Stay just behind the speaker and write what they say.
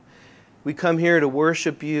We come here to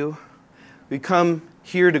worship you. We come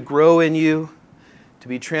here to grow in you, to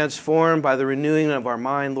be transformed by the renewing of our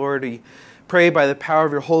mind, Lord. We pray by the power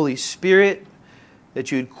of your Holy Spirit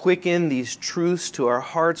that you'd quicken these truths to our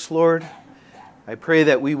hearts, Lord. I pray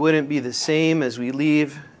that we wouldn't be the same as we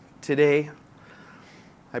leave today.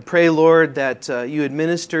 I pray, Lord, that you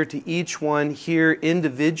administer to each one here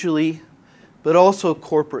individually, but also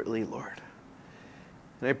corporately, Lord.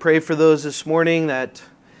 And I pray for those this morning that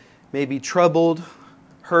may be troubled,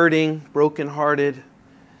 hurting, brokenhearted,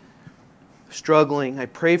 struggling. I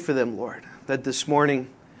pray for them, Lord, that this morning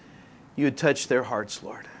you would touch their hearts,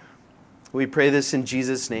 Lord. We pray this in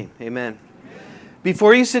Jesus' name. Amen.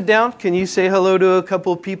 Before you sit down, can you say hello to a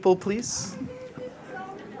couple of people, please?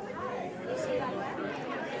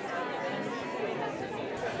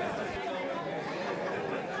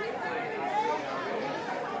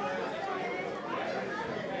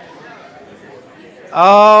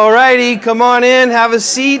 All righty, come on in, have a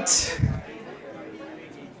seat.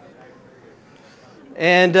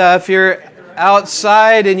 And if you're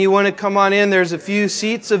outside and you want to come on in, there's a few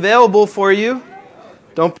seats available for you.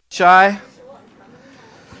 Don't be shy.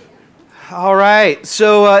 All right,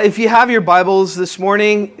 so if you have your Bibles this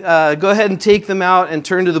morning, go ahead and take them out and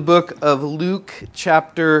turn to the book of Luke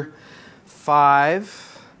chapter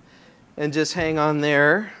 5 and just hang on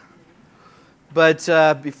there.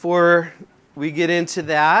 But before we get into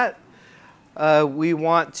that, we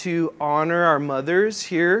want to honor our mothers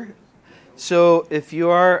here. So if you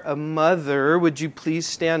are a mother, would you please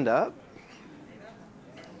stand up?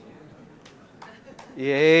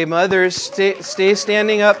 Yay, mothers, stay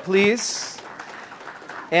standing up, please.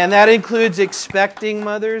 And that includes expecting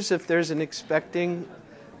mothers, if there's an expecting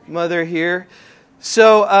mother here.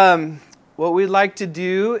 So what we'd like to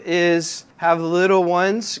do is have the little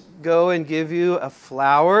ones go and give you a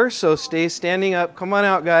flower. So stay standing up. Come on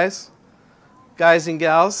out, guys. Guys and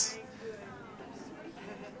gals.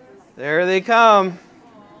 There they come.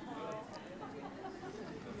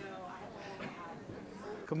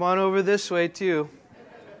 Come on over this way, too.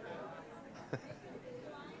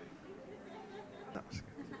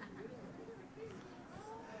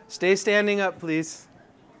 Stay standing up, please.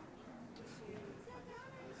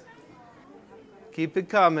 Keep it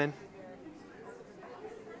coming.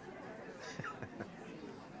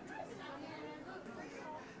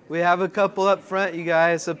 We have a couple up front, you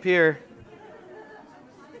guys, up here.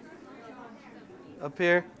 Up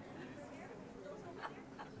here.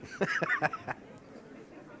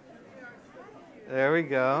 There we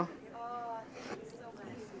go.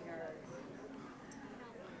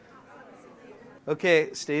 Okay,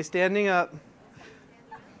 stay standing up.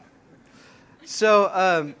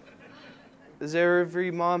 So, does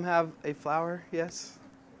every mom have a flower? Yes?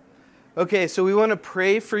 Okay, so we want to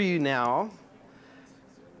pray for you now.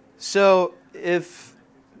 So, if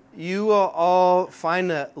you will all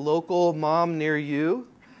find a local mom near you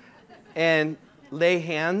and lay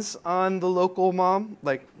hands on the local mom,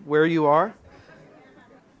 like where you are.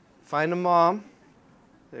 Find a mom.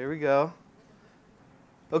 There we go.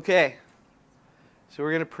 Okay. So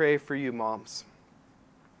we're going to pray for you moms.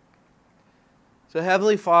 So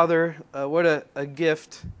Heavenly Father, what a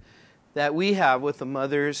gift that we have with the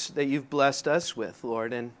mothers that you've blessed us with,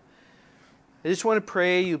 Lord. And I just want to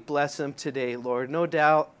pray you bless them today, Lord. No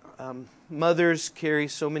doubt mothers carry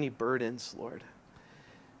so many burdens, Lord.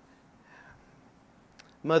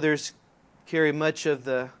 Mothers carry much of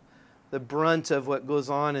the brunt of what goes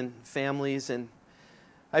on in families. And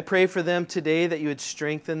I pray for them today that you would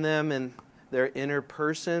strengthen them in their inner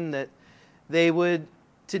person, that they would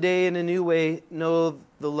today in a new way know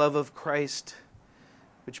the love of Christ,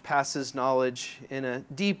 which passes knowledge in a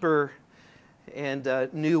deeper and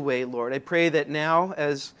new way, Lord. I pray that now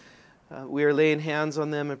as we are laying hands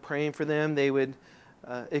on them and praying for them, they would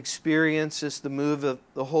experience just the move of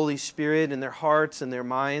the Holy Spirit in their hearts and their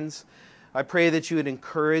minds. I pray that you would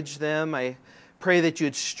encourage them. I pray that you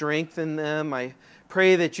would strengthen them. I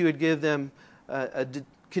pray that you would give them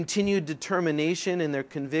continued determination in their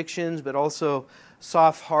convictions, but also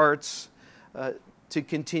soft hearts to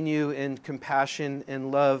continue in compassion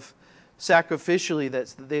and love sacrificially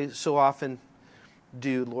that they so often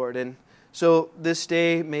do, Lord. And so this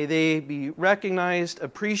day, may they be recognized,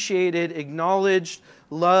 appreciated, acknowledged,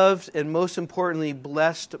 loved, and most importantly,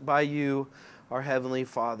 blessed by you, our Heavenly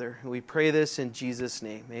Father. We pray this in Jesus'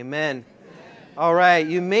 name. Amen. All right,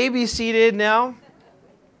 you may be seated now.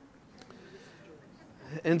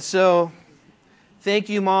 And so, thank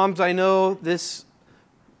you, moms. I know this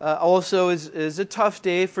also is a tough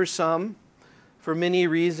day for some, for many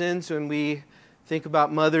reasons. When we think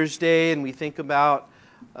about Mother's Day and we think about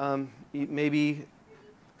maybe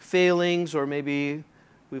failings, or maybe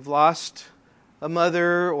we've lost a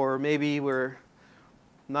mother, or maybe we're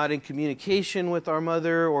not in communication with our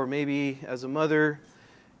mother, or maybe as a mother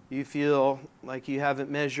you feel like you haven't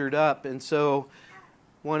measured up. And so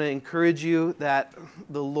I want to encourage you that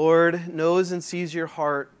the Lord knows and sees your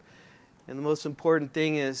heart, and the most important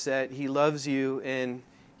thing is that He loves you, and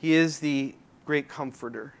He is the great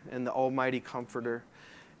comforter and the almighty comforter.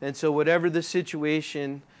 And so whatever the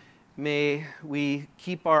situation, may we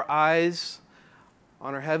keep our eyes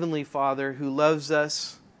on our Heavenly Father who loves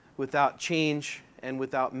us without change and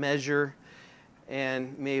without measure.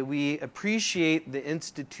 And may we appreciate the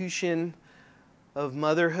institution of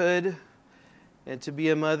motherhood. And to be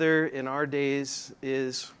a mother in our days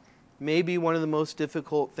is maybe one of the most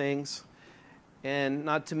difficult things. And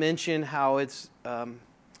not to mention how it's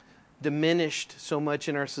diminished so much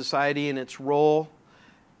in our society in its role,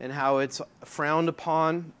 and how it's frowned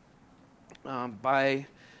upon by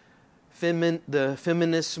the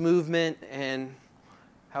feminist movement, and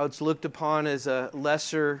how it's looked upon as a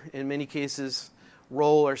lesser, in many cases,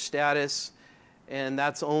 role or status. And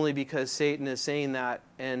that's only because Satan is saying that,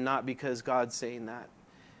 and not because God's saying that.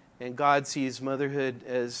 And God sees motherhood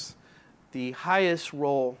as the highest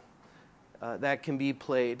role that can be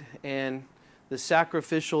played. And the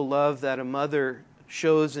sacrificial love that a mother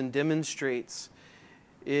shows and demonstrates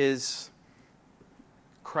is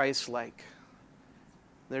Christ-like.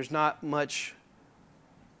 There's not much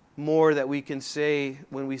more that we can say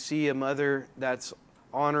when we see a mother that's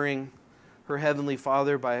honoring her Heavenly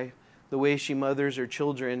Father by the way she mothers her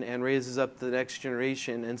children and raises up the next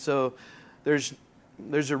generation. And so there's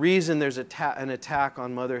a reason there's an attack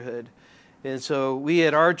on motherhood. And so we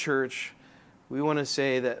at our church, we want to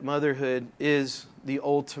say that motherhood is the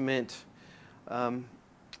ultimate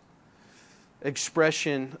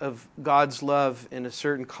expression of God's love in a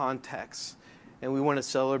certain context. And we want to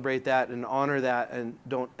celebrate that and honor that, and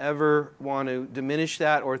don't ever want to diminish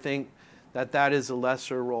that or think that that is a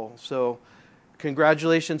lesser role. So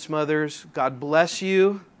congratulations, mothers. God bless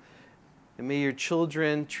you, and may your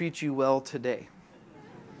children treat you well today.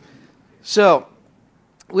 So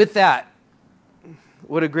with that,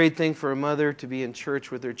 what a great thing for a mother to be in church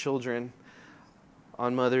with her children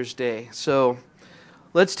on Mother's Day. So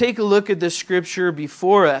let's take a look at the scripture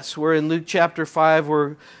before us. We're in Luke chapter 5.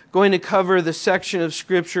 We're going to cover the section of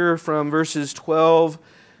scripture from verses 12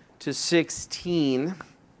 to 16.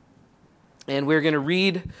 And we're going to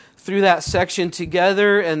read through that section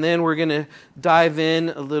together, and then we're going to dive in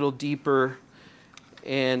a little deeper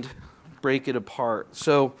and break it apart.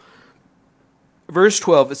 So, verse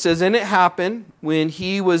 12, it says, "And it happened, when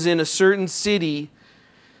he was in a certain city,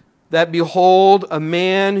 that behold, a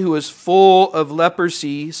man who was full of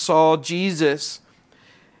leprosy saw Jesus,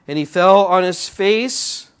 and he fell on his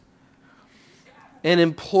face and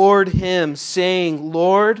implored him, saying,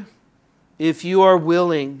 Lord, if you are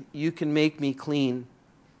willing, you can make me clean.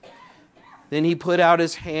 Then he put out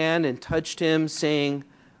his hand and touched him, saying,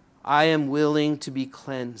 I am willing to be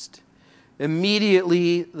cleansed.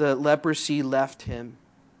 Immediately the leprosy left him.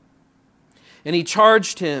 And he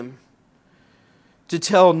charged him to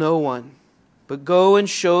tell no one, but go and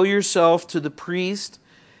show yourself to the priest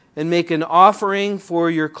and make an offering for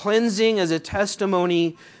your cleansing as a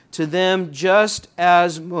testimony to them, just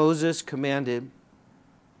as Moses commanded.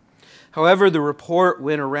 However, the report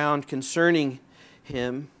went around concerning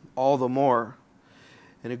him all the more.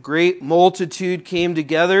 And a great multitude came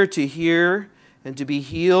together to hear and to be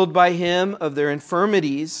healed by him of their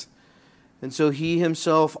infirmities. And so he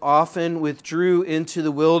himself often withdrew into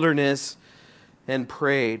the wilderness and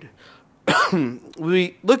prayed."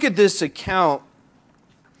 We look at this account.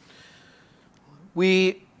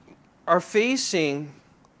 We are facing,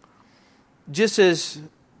 just as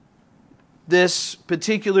this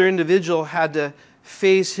particular individual had to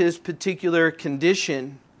face his particular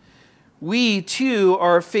condition, we too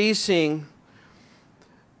are facing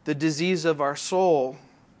the disease of our soul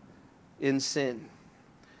in sin.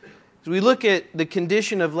 As we look at the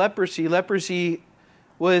condition of leprosy, leprosy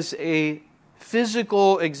was a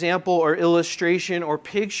physical example or illustration or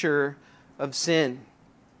picture of sin.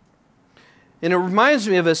 And it reminds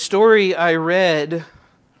me of a story I read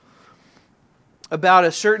about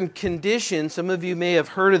a certain condition. Some of you may have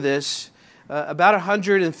heard of this, about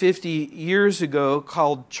 150 years ago,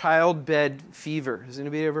 called childbed fever. Has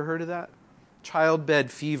anybody ever heard of that?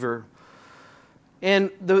 Childbed fever.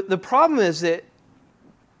 And the problem is that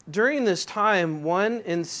during this time, 1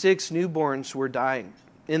 in 6 newborns were dying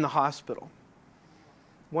in the hospital.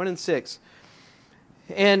 1 in 6.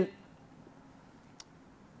 And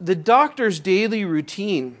the doctor's daily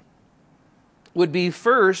routine would be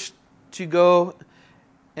first to go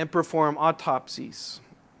and perform autopsies,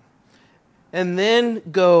 and then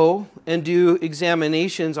go and do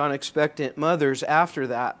examinations on expectant mothers after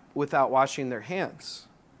that without washing their hands.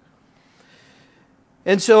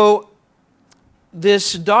 And so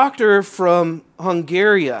this doctor from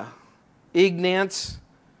Hungary, Ignaz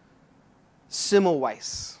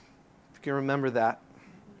Semmelweis, if you can remember that,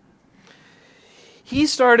 he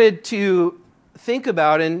started to think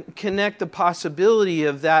about and connect the possibility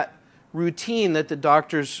of that routine that the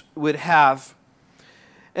doctors would have,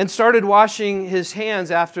 and started washing his hands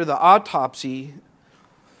after the autopsy.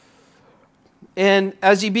 And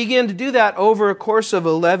as he began to do that over a course of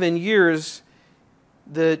 11 years,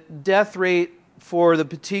 the death rate for the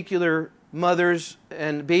particular mothers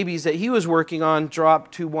and babies that he was working on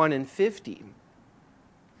dropped to 1 in 50.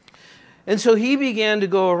 And so he began to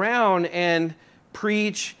go around and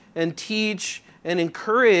preach and teach and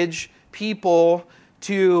encourage people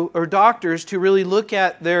or doctors to really look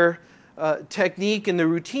at their technique and the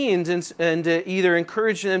routines, and to either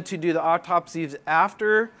encourage them to do the autopsies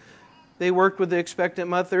after they worked with the expectant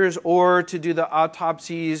mothers, or to do the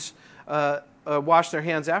autopsies, wash their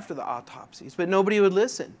hands after the autopsies. But nobody would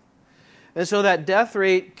listen. And so that death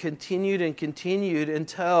rate continued and continued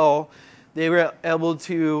until they were able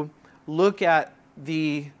to look at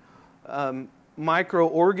the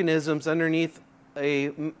microorganisms underneath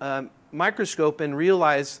a microscope and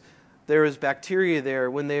realize there was bacteria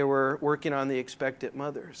there when they were working on the expectant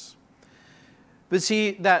mothers. But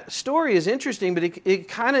see, that story is interesting, but it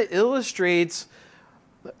kind of illustrates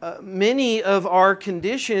many of our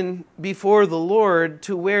condition before the Lord,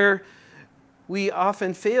 to where we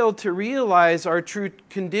often fail to realize our true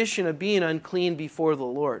condition of being unclean before the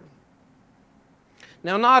Lord.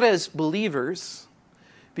 Now, not as believers,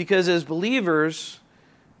 because as believers,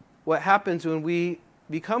 what happens when we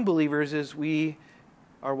become believers is we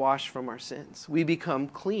are washed from our sins. We become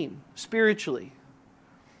clean spiritually.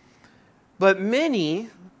 But many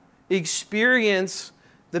experience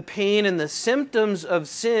the pain and the symptoms of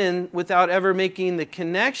sin without ever making the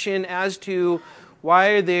connection as to why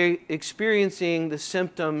are they experiencing the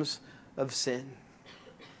symptoms of sin.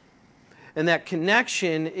 And that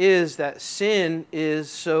connection is that sin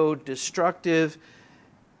is so destructive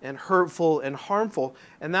and hurtful and harmful.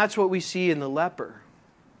 And that's what we see in the leper.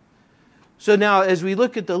 So now, as we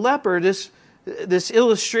look at the leper, this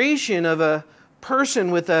illustration of a person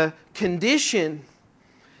with a condition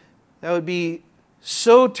that would be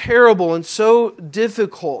so terrible and so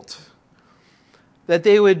difficult that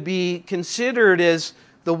they would be considered as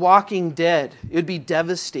the walking dead. It would be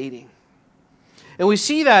devastating. And we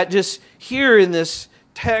see that just here in this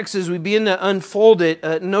text as we begin to unfold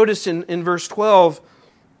it. Notice in verse 12,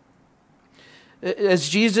 as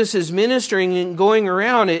Jesus is ministering and going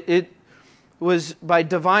around, it was by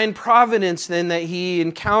divine providence then that he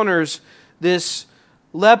encounters this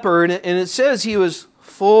leper. And it says he was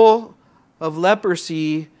full of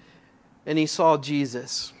leprosy and he saw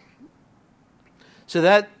Jesus. So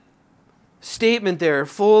that statement there,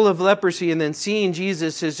 full of leprosy and then seeing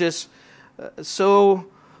Jesus, is just so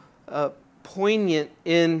poignant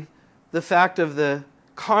in the fact of the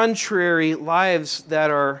contrary lives that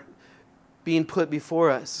are being put before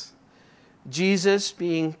us. Jesus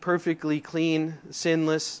being perfectly clean,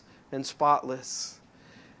 sinless, and spotless.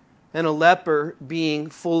 And a leper being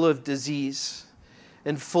full of disease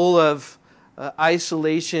and full of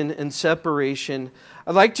isolation and separation.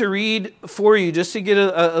 I'd like to read for you just to get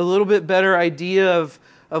a little bit better idea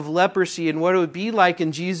of leprosy and what it would be like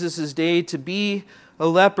in Jesus' day to be a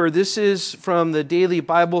leper. This is from the Daily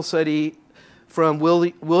Bible Study from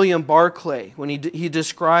William Barclay when he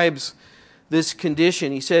describes this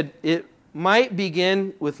condition. He said, it might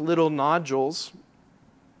begin with little nodules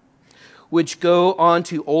which go on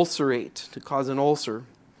to ulcerate, to cause an ulcer.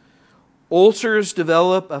 Ulcers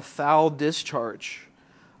develop a foul discharge.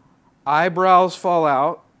 Eyebrows fall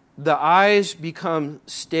out. The eyes become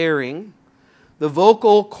staring. The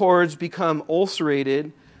vocal cords become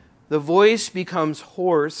ulcerated. The voice becomes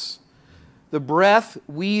hoarse. The breath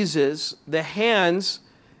wheezes. The hands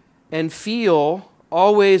and feel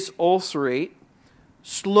always ulcerate.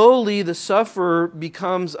 Slowly, the sufferer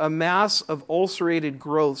becomes a mass of ulcerated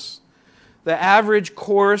growths. The average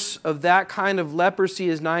course of that kind of leprosy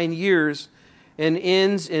is 9 years and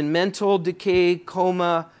ends in mental decay,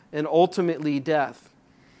 coma, and ultimately death.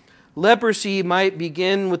 Leprosy might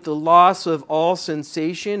begin with the loss of all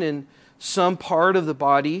sensation in some part of the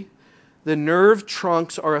body. The nerve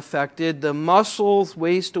trunks are affected. The muscles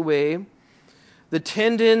waste away. The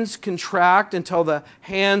tendons contract until the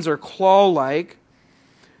hands are claw-like.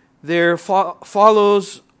 There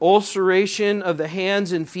follows ulceration of the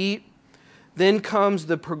hands and feet. Then comes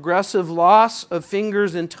the progressive loss of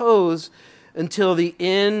fingers and toes until the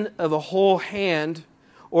end of a whole hand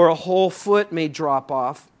or a whole foot may drop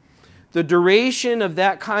off. The duration of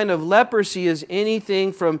that kind of leprosy is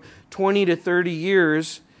anything from 20 to 30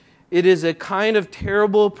 years. It is a kind of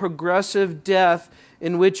terrible progressive death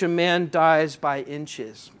in which a man dies by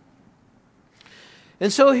inches.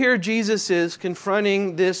 And so here Jesus is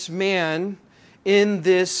confronting this man in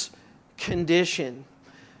this condition.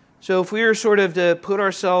 So if we were sort of to put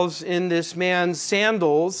ourselves in this man's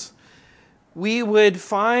sandals, we would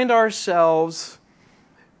find ourselves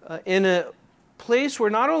in a place where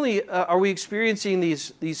not only are we experiencing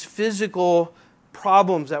these physical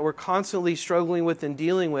problems that we're constantly struggling with and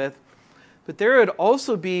dealing with, but there would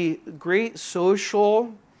also be great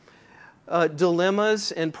social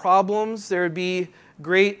dilemmas and problems. There would be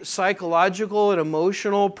great psychological and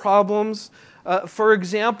emotional problems. For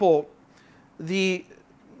example, the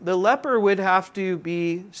leper would have to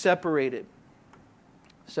be separated.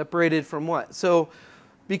 Separated from what? So,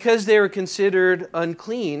 because they were considered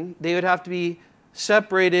unclean, they would have to be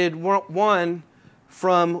separated, one,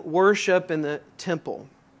 from worship in the temple.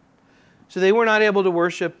 So they were not able to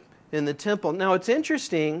worship in the temple. Now, it's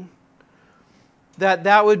interesting that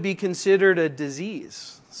that would be considered a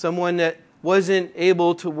disease. Someone that wasn't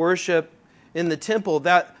able to worship in the temple,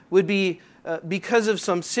 that would be because of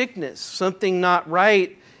some sickness, something not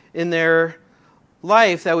right in their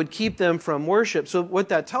life that would keep them from worship. So what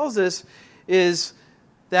that tells us is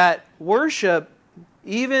that worship,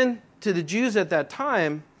 even to the Jews at that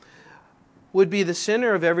time, would be the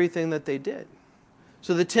center of everything that they did.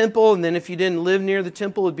 So the temple, and then if you didn't live near the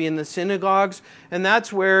temple, would be in the synagogues, and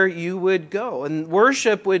that's where you would go. And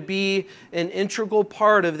worship would be an integral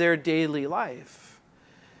part of their daily life.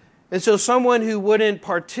 And so someone who wouldn't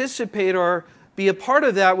participate or be a part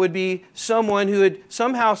of that would be someone who would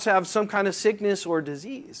somehow have some kind of sickness or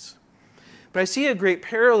disease. But I see a great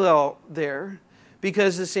parallel there,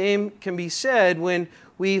 because the same can be said when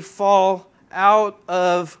we fall out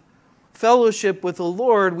of fellowship with the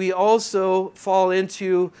Lord. We also fall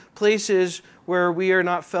into places where we are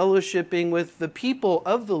not fellowshipping with the people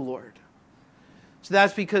of the Lord. So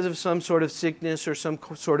that's because of some sort of sickness or some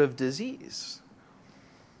sort of disease.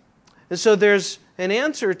 And so there's an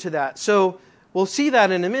answer to that. So we'll see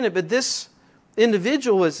that in a minute. But this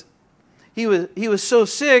individual was so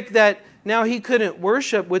sick that now he couldn't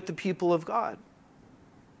worship with the people of God.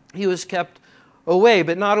 He was kept away.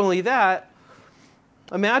 But not only that,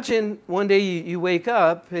 imagine one day you wake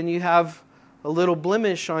up and you have a little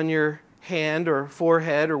blemish on your hand or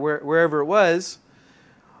forehead or wherever it was.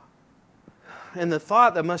 And the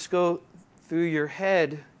thought that must go through your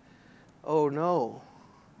head, oh no,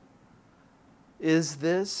 is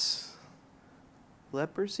this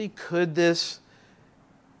leprosy? Could this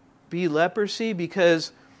be leprosy?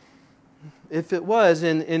 Because if it was,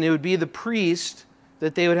 and it would be the priest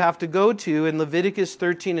that they would have to go to, and Leviticus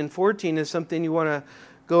 13 and 14 is something you want to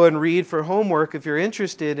go and read for homework if you're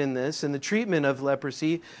interested in this, in the treatment of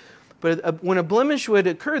leprosy. But when a blemish would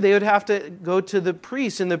occur, they would have to go to the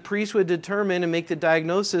priest, and the priest would determine and make the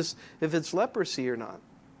diagnosis if it's leprosy or not.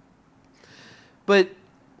 But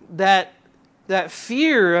that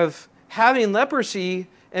fear of having leprosy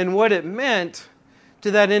and what it meant to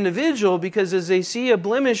that individual, because as they see a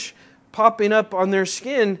blemish popping up on their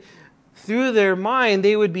skin, through their mind,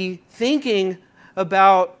 they would be thinking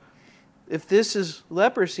about, if this is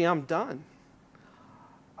leprosy, I'm done.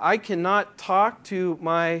 I cannot talk to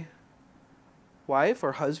my wife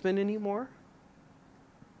or husband anymore.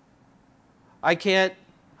 I can't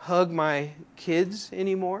hug my kids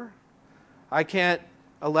anymore. I can't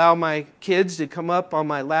allow my kids to come up on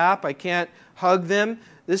my lap. I can't hug them.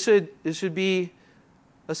 This would be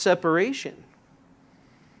a separation.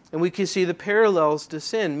 And we can see the parallels to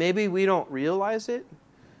sin. Maybe we don't realize it,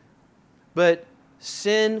 but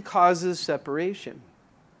sin causes separation.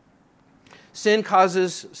 Sin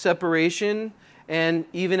causes separation, and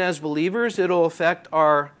even as believers, it'll affect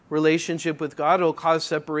our relationship with God. It'll cause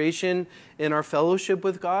separation in our fellowship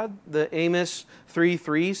with God. The Amos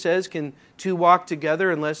 3:3 says, can two walk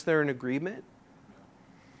together unless they're in agreement?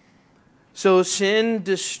 So sin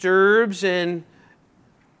disturbs and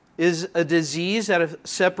is a disease that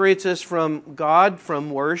separates us from God,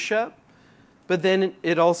 from worship, but then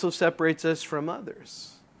it also separates us from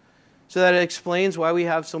others. So that explains why we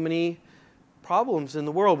have so many problems in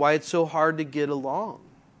the world, why it's so hard to get along.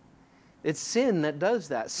 It's sin that does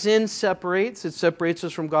that. Sin separates. It separates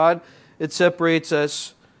us from God. It separates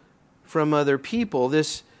us from other people.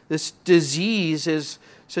 This disease is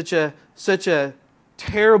such a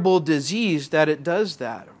terrible disease that it does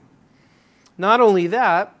that. Not only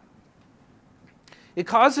that, it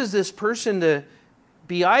causes this person to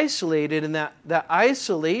be isolated, and that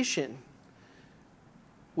isolation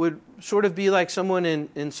would sort of be like someone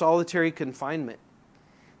in solitary confinement.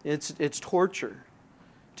 It's torture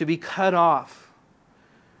to be cut off,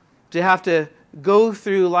 to have to go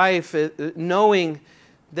through life knowing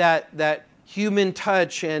that human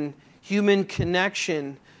touch and human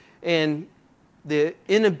connection and the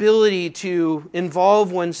inability to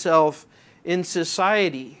involve oneself in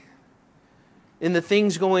society, in the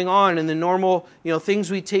things going on, in the normal, things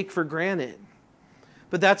we take for granted.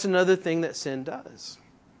 But that's another thing that sin does.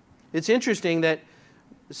 It's interesting that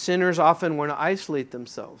sinners often want to isolate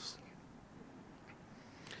themselves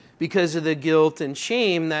because of the guilt and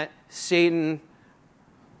shame that Satan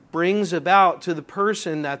brings about to the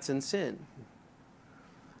person that's in sin.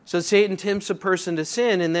 So Satan tempts a person to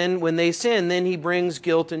sin, and then when they sin, then he brings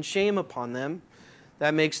guilt and shame upon them.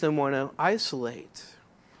 That makes them want to isolate.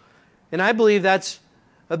 And I believe that's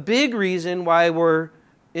a big reason why we're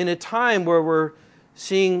in a time where we're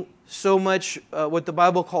seeing so much what the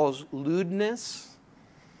Bible calls lewdness,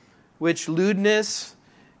 which lewdness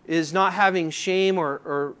is not having shame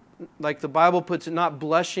or like the Bible puts it, not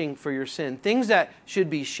blushing for your sin. Things that should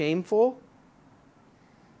be shameful,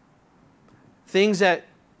 things that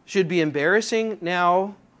should be embarrassing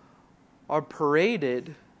now are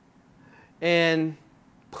paraded and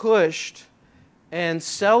pushed and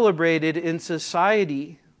celebrated in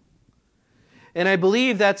society. And I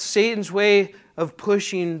believe that's Satan's way of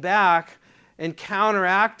pushing back and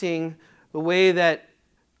counteracting the way that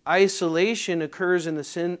isolation occurs in the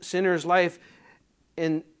sinner's life.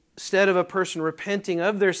 And instead of a person repenting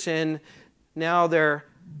of their sin, now they're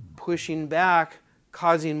pushing back,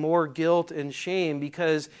 causing more guilt and shame,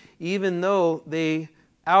 because even though they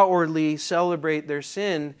outwardly celebrate their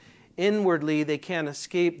sin, inwardly they can't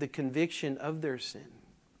escape the conviction of their sin.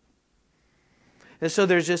 And so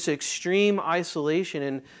there's this extreme isolation,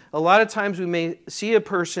 and a lot of times we may see a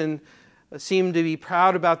person seem to be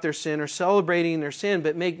proud about their sin or celebrating their sin,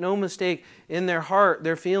 but make no mistake, in their heart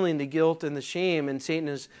they're feeling the guilt and the shame, and Satan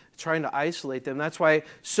is trying to isolate them. That's why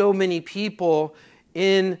so many people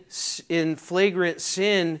in flagrant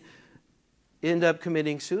sin end up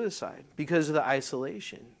committing suicide, because of the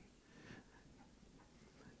isolation.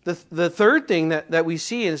 The third thing that we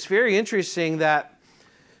see, and it's very interesting, that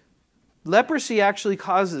leprosy actually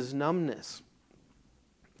causes numbness.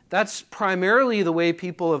 That's primarily the way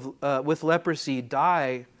people with leprosy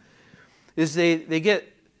die, is they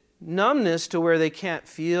get numbness to where they can't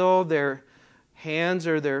feel their hands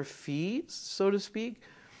or their feet, so to speak.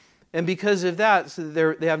 And because of that, so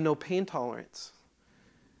they have no pain tolerance.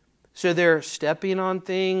 So they're stepping on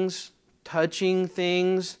things, touching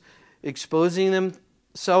things, exposing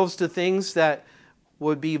themselves to things that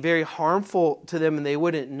would be very harmful to them, and they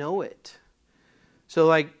wouldn't know it. So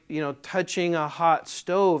like, touching a hot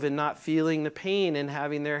stove and not feeling the pain and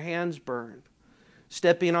having their hands burned.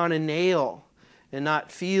 Stepping on a nail and not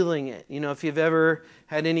feeling it. If you've ever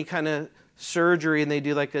had any kind of surgery and they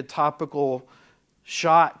do like a topical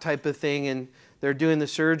shot type of thing and they're doing the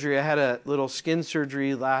surgery. I had a little skin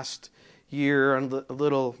surgery last year on a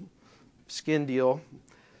little skin deal.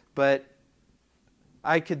 But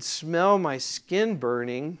I could smell my skin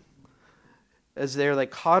burning as they're like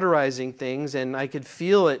cauterizing things, and I could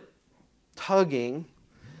feel it tugging,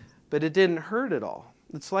 but it didn't hurt at all.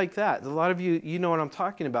 It's like that. A lot of you know what I'm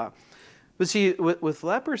talking about. But see, with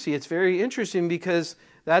leprosy, it's very interesting because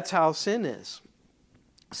that's how sin is.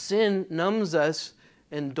 Sin numbs us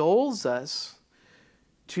and dulls us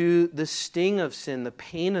to the sting of sin, the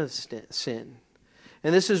pain of sin.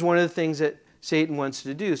 And this is one of the things that Satan wants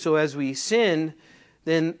to do. So as we sin,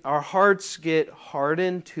 then our hearts get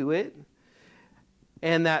hardened to it,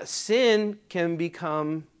 and that sin can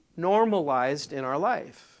become normalized in our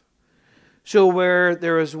life. So where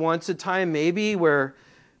there was once a time maybe where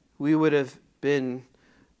we would have been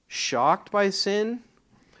shocked by sin,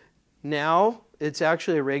 now it's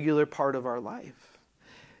actually a regular part of our life.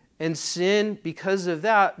 And sin, because of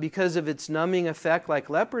that, because of its numbing effect like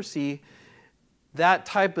leprosy, that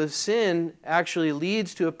type of sin actually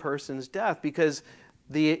leads to a person's death, because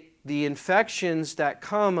the infections that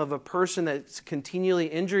come of a person that's continually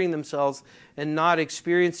injuring themselves and not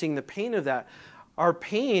experiencing the pain of that. Our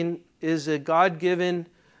pain is a God-given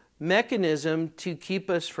mechanism to keep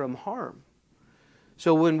us from harm.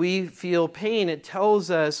 So when we feel pain, it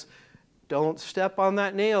tells us, don't step on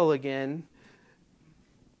that nail again.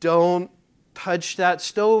 Don't touch that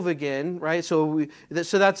stove again, right? So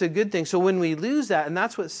that's a good thing. So when we lose that, and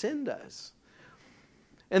that's what sin does.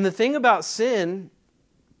 And the thing about sin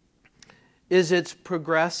is it's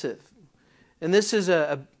progressive. And this is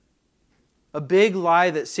a a big lie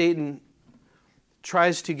that Satan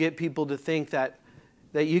tries to get people to think that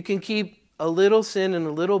you can keep a little sin in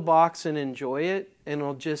a little box and enjoy it, and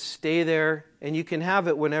it'll just stay there, and you can have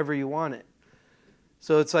it whenever you want it.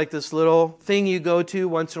 So it's like this little thing you go to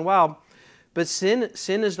once in a while. But sin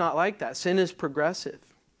is not like that. Sin is progressive.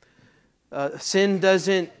 Sin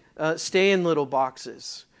doesn't stay in little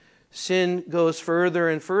boxes. Sin goes further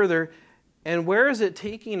and further. And where is it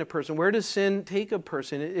taking a person? Where does sin take a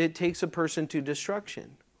person? It takes a person to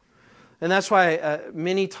destruction. And that's why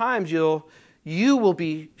many times you will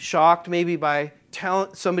be shocked maybe by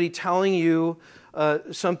somebody telling you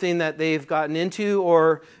something that they've gotten into,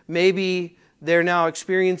 or maybe they're now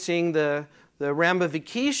experiencing the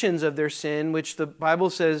ramifications of their sin, which the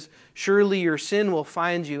Bible says, surely your sin will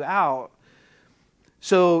find you out.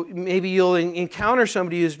 So maybe you'll encounter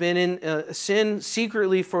somebody who's been in sin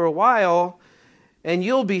secretly for a while, and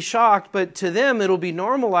you'll be shocked, but to them it'll be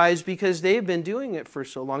normalized because they've been doing it for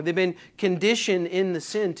so long. They've been conditioned in the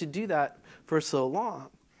sin to do that for so long.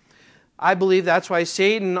 I believe that's why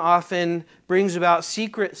Satan often brings about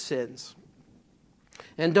secret sins.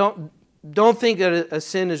 And don't think that a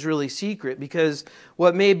sin is really secret, because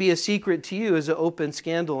what may be a secret to you is an open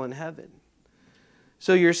scandal in heaven.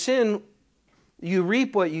 So your sin, you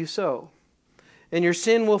reap what you sow, and your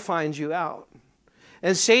sin will find you out.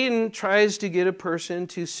 And Satan tries to get a person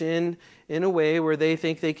to sin in a way where they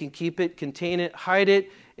think they can keep it, contain it, hide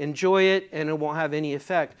it, enjoy it, and it won't have any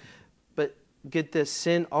effect. But get this,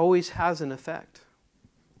 sin always has an effect.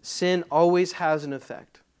 Sin always has an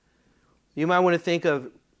effect. You might want to think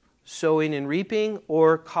of sowing and reaping,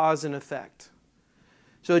 or cause and effect.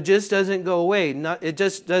 So it just doesn't go away. It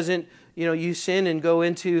just doesn't, you sin and go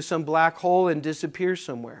into some black hole and disappear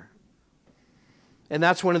somewhere. And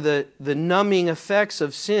that's one of the numbing effects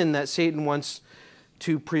of sin that Satan wants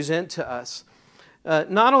to present to us.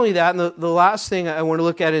 Not only that, and the last thing I want to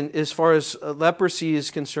look at as far as leprosy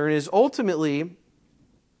is concerned is ultimately,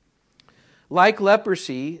 like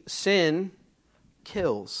leprosy, sin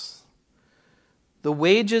kills. The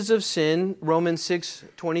wages of sin, Romans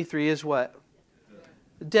 6:23, is what?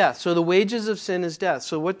 Death. So the wages of sin is death.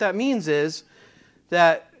 So what that means is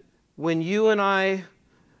that when you and I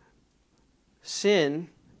sin,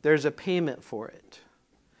 there's a payment for it.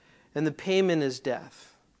 And the payment is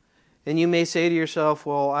death. And you may say to yourself,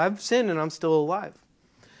 well, I've sinned and I'm still alive.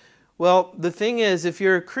 Well, the thing is, if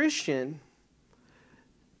you're a Christian,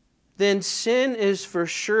 then sin is for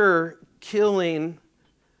sure killing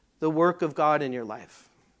the work of God in your life.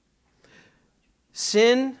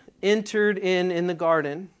 Sin entered in the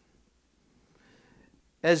garden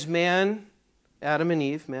as man, Adam and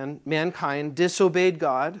Eve, mankind, disobeyed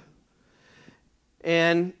God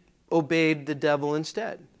and obeyed the devil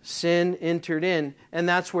instead. Sin entered in, and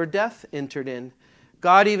that's where death entered in.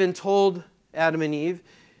 God even told Adam and Eve,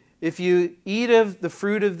 if you eat of the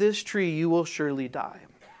fruit of this tree, you will surely die.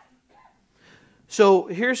 So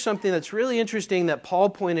here's something that's really interesting that Paul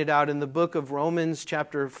pointed out in the book of Romans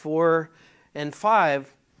chapter 4 and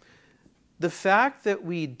 5. The fact that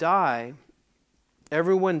we die,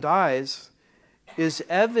 everyone dies, is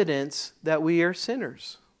evidence that we are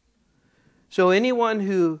sinners. So anyone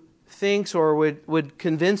who thinks or would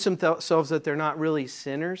convince themselves that they're not really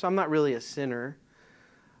sinners, I'm not really a sinner.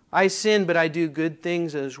 I sin, but I do good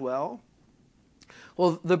things as well.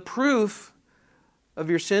 Well, the proof of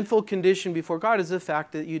your sinful condition before God is the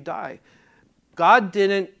fact that you die. God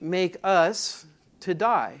didn't make us to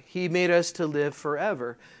die. He made us to live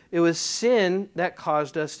forever. It was sin that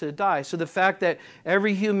caused us to die. So the fact that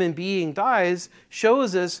every human being dies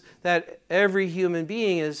shows us that every human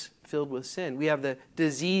being is filled with sin. We have the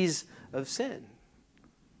disease of sin.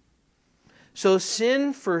 So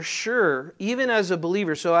sin for sure, even as a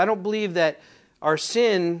believer. So I don't believe that our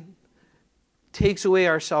sin takes away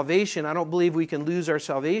our salvation. I don't believe we can lose our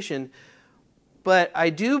salvation. But I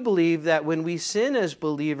do believe that when we sin as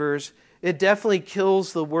believers, it definitely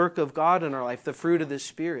kills the work of God in our life, the fruit of the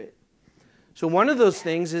Spirit. So one of those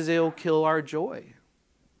things is it'll kill our joy.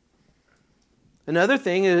 Another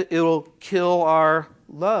thing, it'll kill our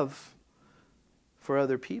love for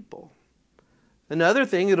other people. Another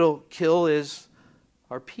thing it'll kill is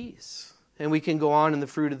our peace. And we can go on in the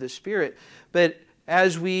fruit of the Spirit. But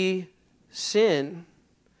as we sin,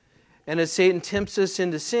 and as Satan tempts us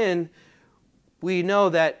into sin, we know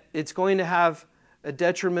that it's going to have a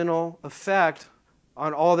detrimental effect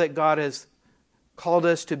on all that God has called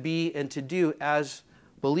us to be and to do as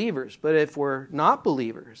believers. But if we're not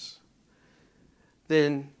believers,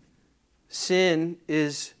 then sin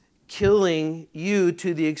is killing you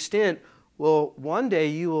to the extent, well, one day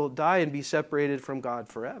you will die and be separated from God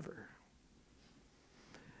forever.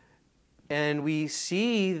 And we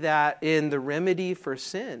see that in the remedy for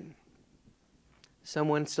sin,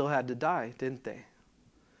 someone still had to die, didn't they?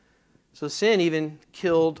 So sin even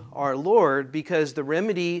killed our Lord because the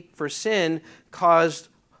remedy for sin caused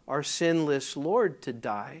our sinless Lord to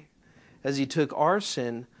die as he took our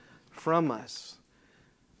sin from us.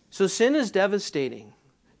 So sin is devastating.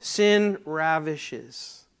 Sin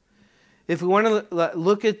ravishes. If we want to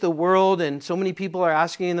look at the world, and so many people are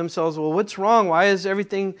asking themselves, well, what's wrong? Why is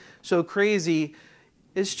everything so crazy?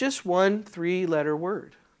 It's just one 3-letter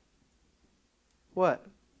word. What?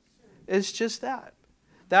 It's just that.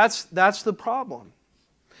 That's the problem.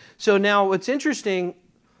 So now what's interesting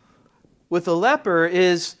with a leper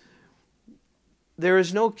is there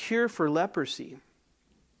is no cure for leprosy.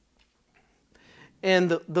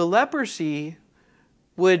 And the leprosy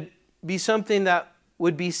would be something that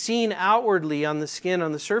would be seen outwardly on the skin,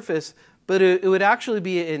 on the surface, but it would actually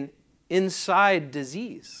be an inside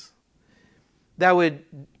disease that would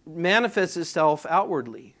manifest itself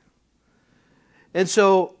outwardly. And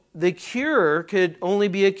so the cure could only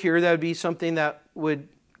be a cure that would be something that would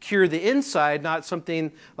cure the inside, not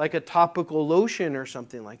something like a topical lotion or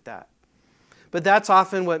something like that. But that's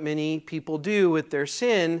often what many people do with their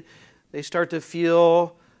sin. They start to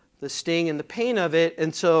feel the sting and the pain of it,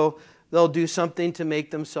 and so they'll do something to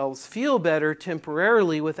make themselves feel better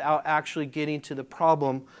temporarily without actually getting to the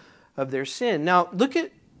problem of their sin. Now, look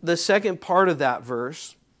at the second part of that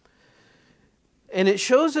verse. And it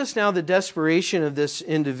shows us now the desperation of this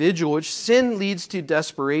individual, which sin leads to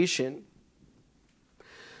desperation.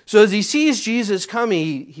 So as he sees Jesus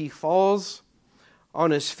coming, he falls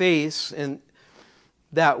on his face, and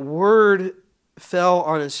that word fell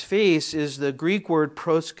on his face is the Greek word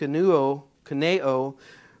proskuneo,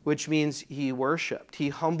 which means he worshipped. He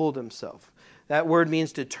humbled himself. That word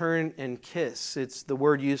means to turn and kiss. It's the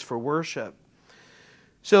word used for worship.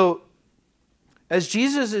 So as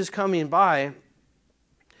Jesus is coming by,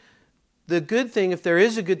 the good thing, if there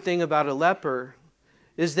is a good thing about a leper,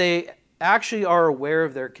 is they actually are aware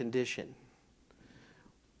of their condition.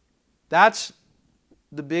 That's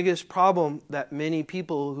the biggest problem that many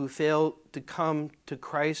people who fail to come to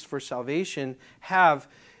Christ for salvation have,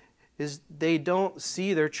 is they don't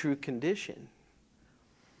see their true condition.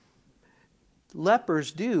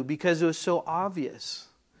 Lepers do, because it was so obvious.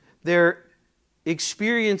 They're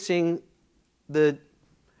experiencing the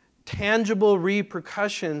tangible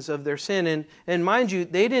repercussions of their sin. And mind you,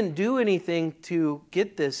 they didn't do anything to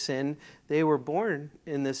get this sin. They were born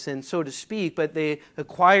in this sin, so to speak, but they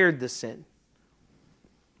acquired the sin.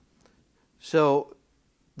 So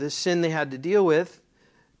the sin they had to deal with,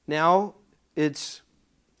 now it's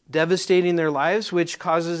devastating their lives, which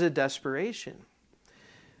causes a desperation.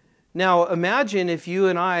 Now imagine if you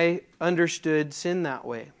and I understood sin that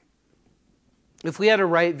way. If we had a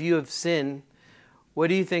right view of sin, what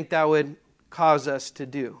do you think that would cause us to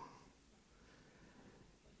do?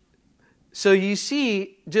 So you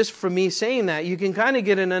see, just from me saying that, you can kind of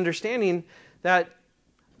get an understanding that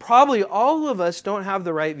probably all of us don't have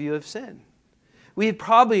the right view of sin. We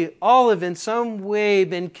probably all have in some way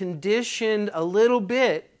been conditioned a little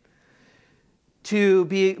bit to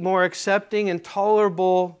be more accepting and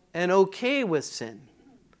tolerable and okay with sin.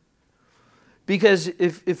 Because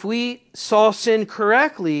if we saw sin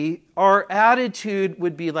correctly, our attitude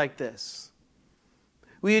would be like this.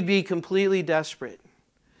 We would be completely desperate.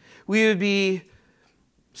 We would be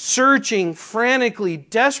searching frantically,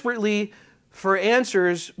 desperately for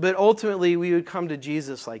answers, but ultimately we would come to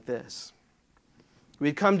Jesus like this.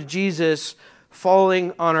 We'd come to Jesus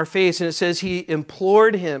falling on our face, and it says he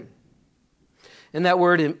implored him. And that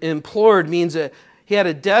word implored means he had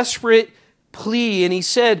a desperate plea, and he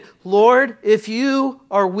said, Lord, if you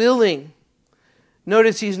are willing.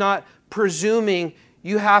 Notice he's not presuming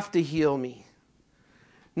you have to heal me.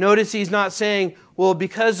 Notice he's not saying, well,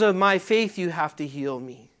 because of my faith you have to heal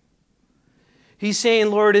me. He's saying,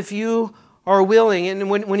 Lord, if you are willing. And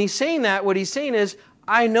when he's saying that, what he's saying is,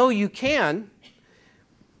 I know you can.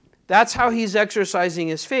 That's how he's exercising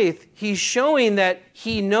his faith. He's showing that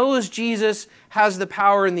he knows Jesus has the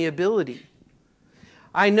power and the ability.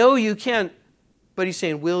 I know you can, but he's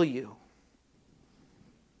saying, will you?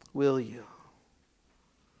 Will you?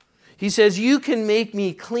 He says, you can make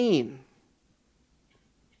me clean.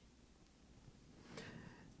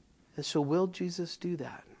 And so will Jesus do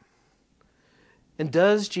that? And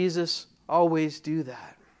does Jesus always do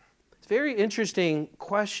that? It's a very interesting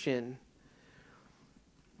question.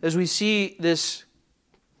 As we see this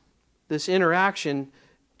interaction,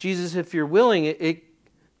 Jesus, if you're willing,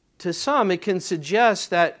 to some it can suggest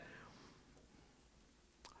that,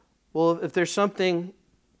 well, if there's something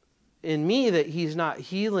in me that he's not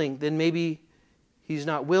healing, then maybe he's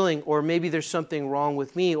not willing, or maybe there's something wrong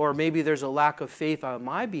with me, or maybe there's a lack of faith on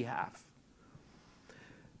my behalf.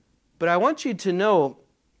 But I want you to know,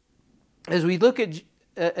 as we look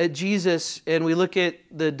at Jesus and we look at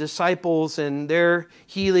the disciples and their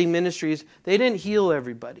healing ministries, they didn't heal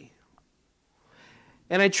everybody.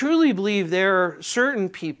 And I truly believe there are certain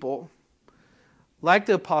people, like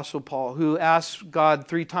the Apostle Paul, who asked God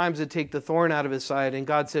 3 times to take the thorn out of his side, and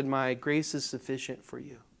God said, "My grace is sufficient for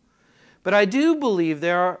you." But I do believe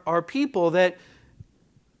there are people that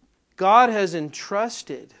God has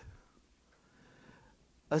entrusted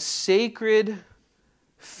a sacred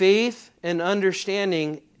faith and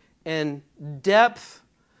understanding and depth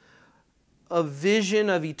of vision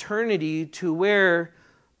of eternity to where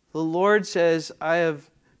the Lord says, "I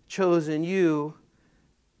have chosen you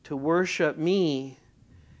to worship me,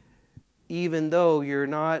 even though you're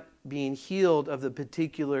not being healed of the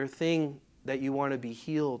particular thing that you want to be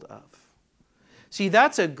healed of." See,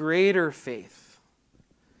 that's a greater faith.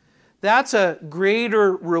 That's a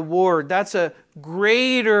greater reward. That's a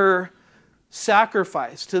greater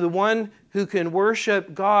sacrifice to the one who can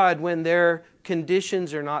worship God when their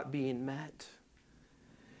conditions are not being met.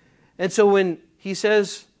 And so when he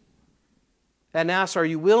says and asks, "Are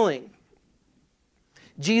you willing?"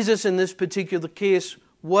 Jesus in this particular case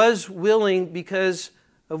was willing because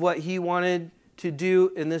of what he wanted to do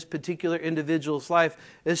in this particular individual's life,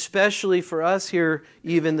 especially for us here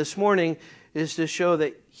even this morning, is to show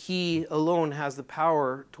that he alone has the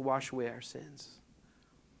power to wash away our sins.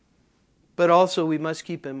 But also we must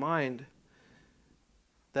keep in mind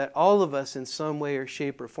that all of us in some way or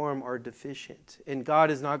shape or form are deficient. And God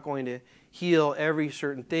is not going to heal every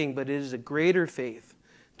certain thing, but it is a greater faith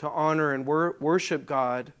to honor and worship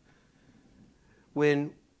God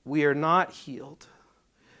when we are not healed.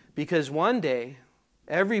 Because one day,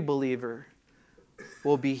 every believer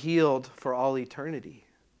will be healed for all eternity.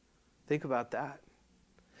 Think about that.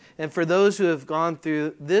 And for those who have gone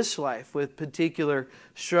through this life with particular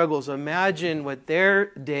struggles, imagine what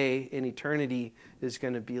their day in eternity is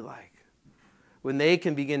going to be like, when they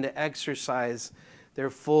can begin to exercise their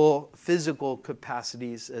full physical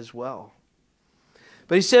capacities as well.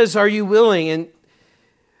 But he says, "Are you willing?" And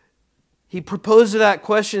he proposes that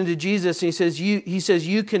question to Jesus, and he says,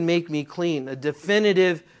 "You can make me clean." A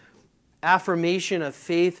definitive affirmation of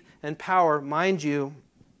faith and power. Mind you,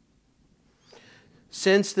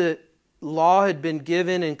 since the law had been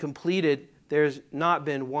given and completed, there's not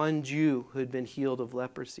been one Jew who had been healed of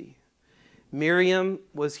leprosy. Miriam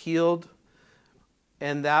was healed,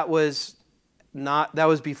 and that was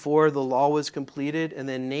before the law was completed. And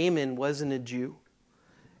then Naaman wasn't a Jew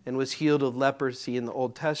and was healed of leprosy in the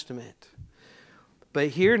Old Testament. But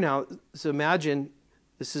here now, so imagine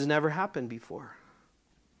this has never happened before.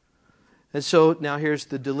 And so now here's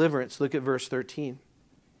the deliverance. Look at verse 13.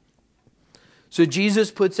 So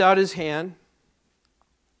Jesus puts out his hand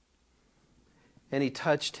and he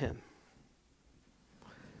touched him.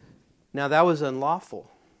 Now that was unlawful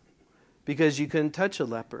because you couldn't touch a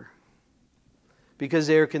leper because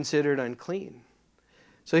they are considered unclean.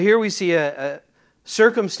 So here we see a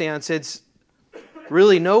circumstance that's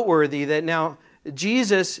really noteworthy, that now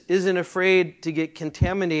Jesus isn't afraid to get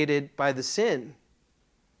contaminated by the sin.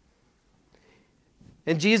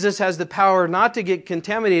 And Jesus has the power not to get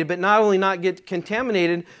contaminated, but not only not get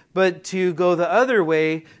contaminated, but to go the other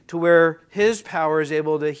way to where his power is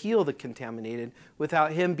able to heal the contaminated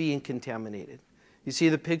without him being contaminated. You see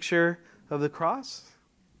the picture of the cross?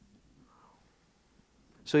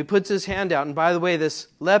 So he puts his hand out. And by the way, this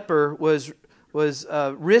leper was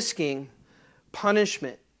risking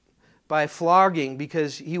punishment by flogging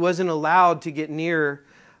because he wasn't allowed to get near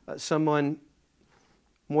someone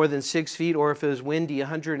more than 6 feet, or if it was windy,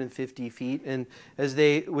 150 feet. And as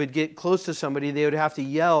they would get close to somebody, they would have to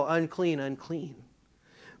yell, "Unclean, unclean."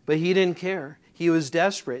 But he didn't care. He was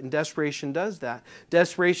desperate, and desperation does that.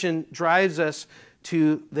 Desperation drives us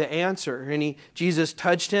to the answer. And Jesus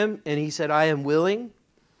touched him, and he said, "I am willing."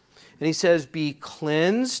 And he says, "Be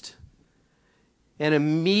cleansed." And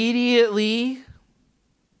immediately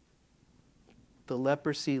the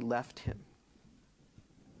leprosy left him.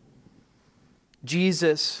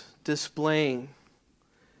 Jesus displaying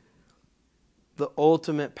the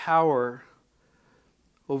ultimate power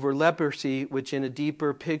over leprosy, which in a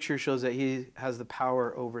deeper picture shows that he has the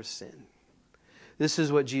power over sin. This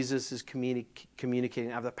is what Jesus is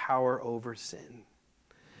communicating. I have the power over sin.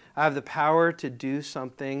 I have the power to do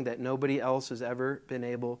something that nobody else has ever been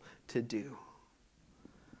able to do.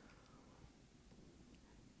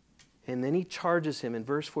 And then he charges him in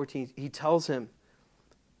verse 14. He tells him,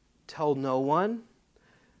 "Tell no one,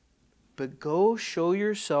 but go show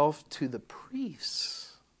yourself to the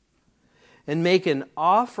priests and make an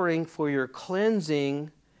offering for your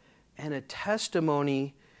cleansing and a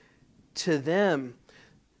testimony to them.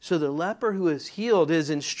 So the leper who is healed, his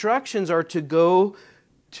instructions are to go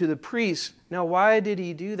to the priest. Now, why did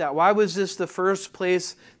he do that? Why was this the first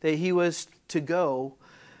place that he was to go?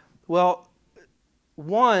 Well,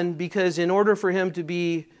 one, because in order for him to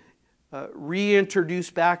be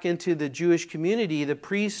reintroduced back into the Jewish community, the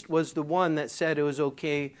priest was the one that said it was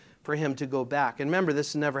okay for him to go back. And remember,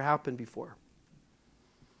 this has never happened before.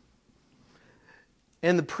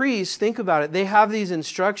 And the priests, think about it, they have these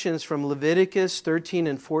instructions from Leviticus 13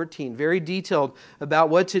 and 14, very detailed about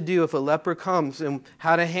what to do if a leper comes and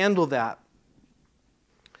how to handle that.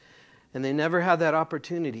 And they never had that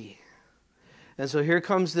opportunity. And so here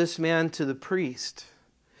comes this man to the priest.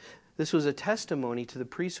 This was a testimony to the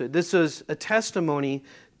priesthood. This was a testimony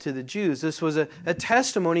to the Jews. This was a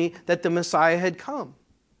testimony that the Messiah had come.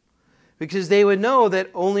 Because they would know that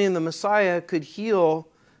only in the Messiah could heal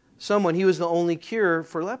someone. He was the only cure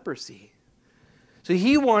for leprosy. So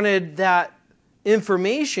he wanted that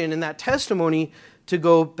information and that testimony to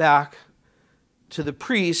go back to the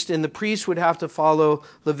priest, and the priest would have to follow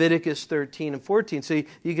Leviticus 13 and 14. So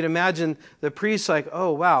you can imagine the priest like,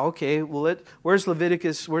 oh, wow, okay, well, where's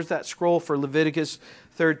Leviticus? Where's that scroll for Leviticus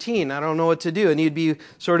 13? I don't know what to do. And he'd be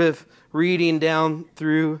sort of reading down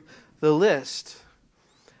through the list.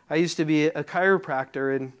 I used to be a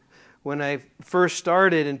chiropractor, and when I first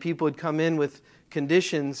started and people would come in with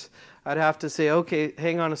conditions, I'd have to say, okay,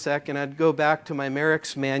 hang on a second. I'd go back to my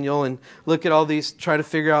Merrick's manual and look at all these, try to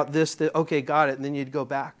figure out this, that, okay, got it, and then you'd go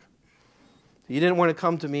back. You didn't want to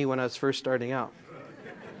come to me when I was first starting out.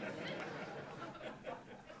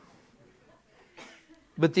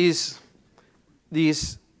 But these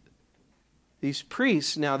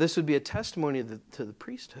priests, now this would be a testimony to the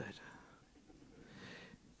priesthood.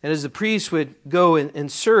 And as the priest would go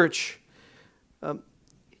and search,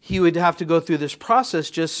 he would have to go through this process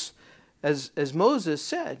just as Moses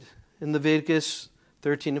said in Leviticus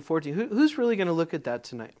 13 and 14. Who's really going to look at that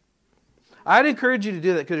tonight? I'd encourage you to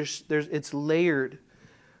do that because it's layered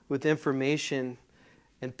with information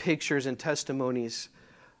and pictures and testimonies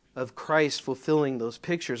of Christ fulfilling those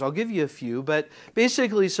pictures. I'll give you a few, but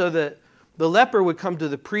basically so that the leper would come to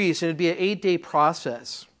the priest, and it'd be an 8-day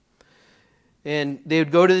process. And they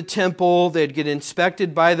would go to the temple, they'd get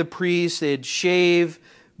inspected by the priest, they'd shave,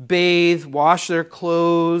 bathe, wash their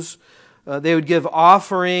clothes. They would give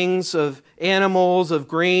offerings of animals, of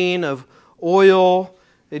grain, of oil.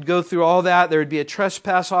 They'd go through all that. There would be a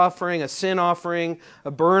trespass offering, a sin offering,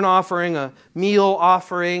 a burnt offering, a meal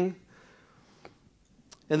offering.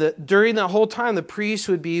 And during that whole time, the priest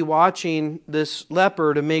would be watching this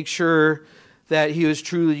leper to make sure that he was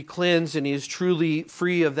truly cleansed and he was truly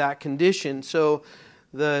free of that condition. So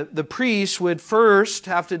the priest would first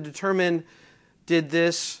have to determine, did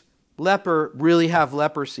this leper really have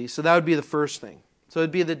leprosy? So that would be the first thing. So it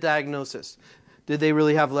would be the diagnosis. Did they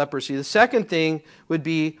really have leprosy? The second thing would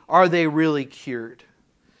be, are they really cured?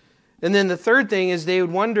 And then the third thing is they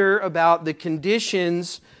would wonder about the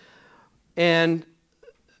conditions and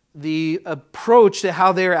the approach to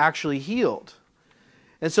how they're actually healed.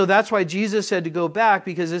 And so that's why Jesus said to go back,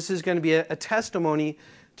 because this is going to be a testimony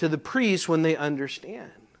to the priests when they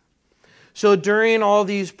understand. So during all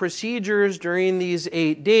these procedures, during these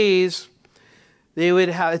 8 days, they would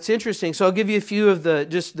have, it's interesting. So I'll give you a few of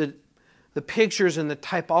the pictures and the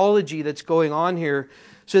typology that's going on here.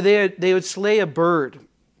 So they would slay a bird,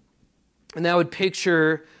 and that would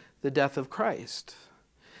picture the death of Christ.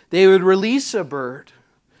 They would release a bird,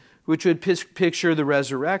 which would picture the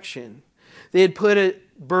resurrection. They'd put a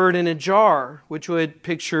bird in a jar, which would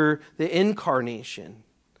picture the incarnation.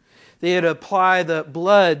 They'd apply the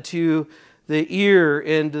blood to the ear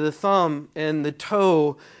and to the thumb and the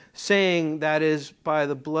toe, saying that is by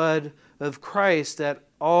the blood of Christ that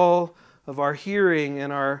all of our hearing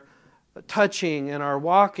and our touching and our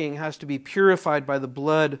walking has to be purified by the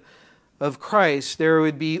blood of Christ. There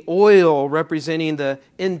would be oil representing the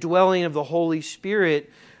indwelling of the Holy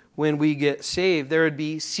Spirit when we get saved. There would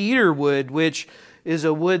be cedar wood, which is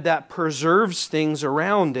a wood that preserves things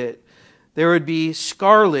around it. There would be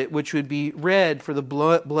scarlet, which would be red for the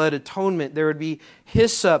blood atonement. There would be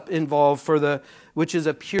hyssop involved which is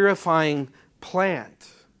a purifying plant.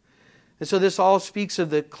 And so this all speaks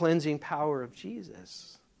of the cleansing power of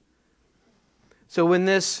Jesus. So when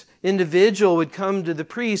this individual would come to the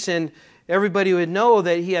priest, and everybody would know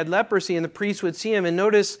that he had leprosy, and the priest would see him. And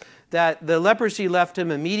notice that the leprosy left him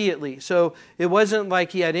immediately. So it wasn't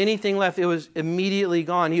like he had anything left. It was immediately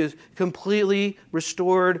gone. He was completely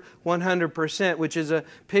restored 100%, which is a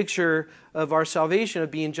picture of our salvation, of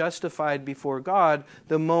being justified before God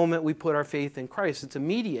the moment we put our faith in Christ. It's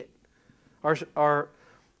immediate.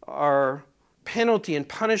 Our penalty and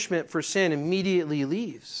punishment for sin immediately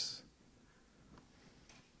leaves.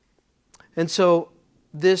 And so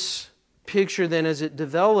this picture then, as it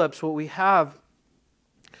develops, what we have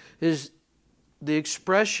is the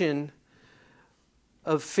expression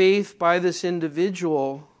of faith by this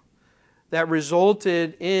individual that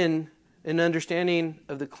resulted in an understanding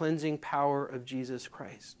of the cleansing power of Jesus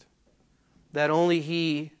Christ. That only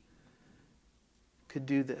He could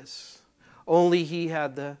do this. Only He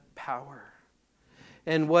had the power.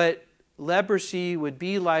 And what leprosy would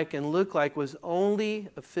be like and look like was only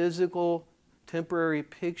a physical, temporary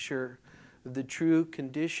picture of the true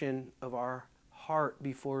condition of our heart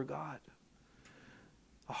before God.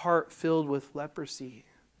 A heart filled with leprosy.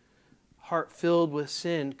 A heart filled with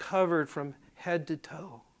sin, covered from head to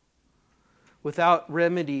toe. Without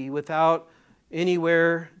remedy, without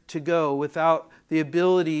anywhere to go, without the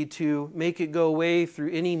ability to make it go away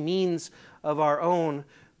through any means of our own,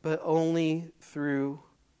 but only through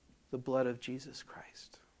the blood of Jesus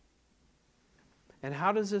Christ. And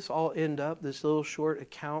how does this all end up, this little short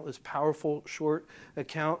account, this powerful short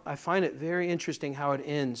account? I find it very interesting how it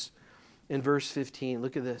ends in verse 15.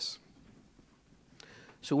 Look at this.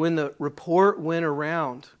 So when the report went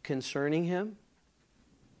around concerning him,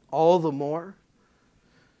 all the more.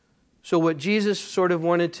 So what Jesus sort of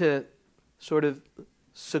wanted to sort of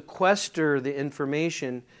sequester the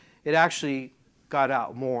information, it actually got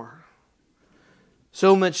out more.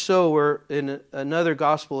 So much so, where in another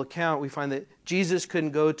gospel account, we find that Jesus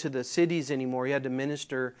couldn't go to the cities anymore. He had to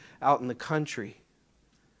minister out in the country.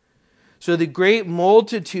 So the great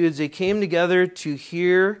multitudes, they came together to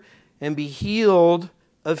hear and be healed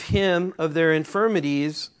of him, of their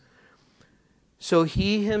infirmities. So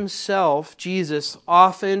he himself, Jesus,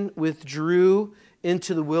 often withdrew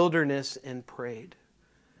into the wilderness and prayed.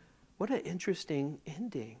 What an interesting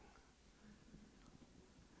ending.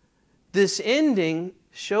 This ending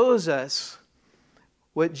shows us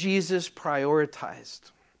what Jesus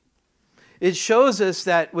prioritized. It shows us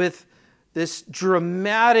that with this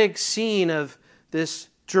dramatic scene of this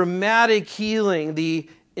dramatic healing, the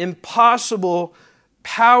impossible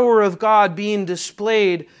power of God being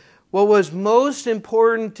displayed, what was most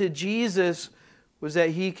important to Jesus was that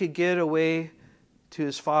he could get away to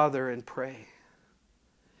his Father and pray.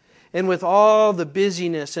 And with all the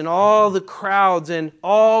busyness and all the crowds and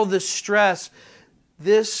all the stress,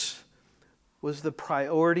 this was the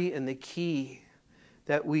priority and the key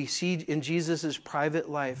that we see in Jesus' private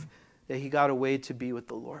life, that he got away to be with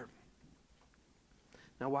the Lord.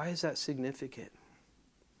 Now, why is that significant?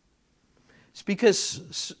 It's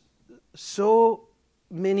because so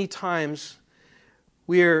many times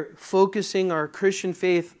we are focusing our Christian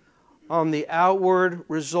faith on the outward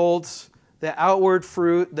results, the outward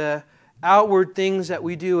fruit, the outward things that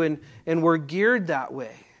we do, and we're geared that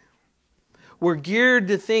way. We're geared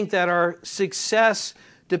to think that our success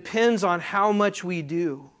depends on how much we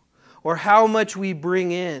do, or how much we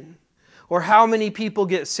bring in, or how many people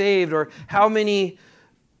get saved, or how many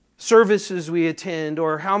services we attend,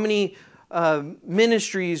 or how many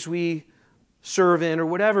ministries we serve in, or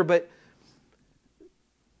whatever. But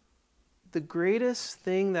the greatest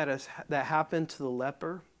thing that happened to the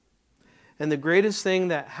leper, and the greatest thing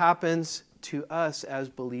that happens to us as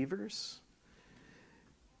believers,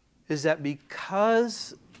 is that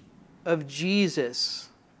because of Jesus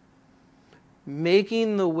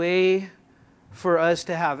making the way for us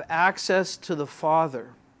to have access to the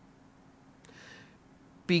Father,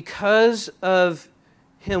 because of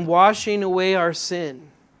Him washing away our sin,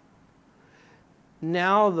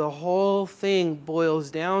 now the whole thing boils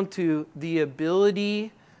down to the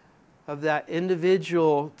ability of that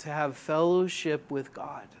individual to have fellowship with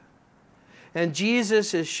God. And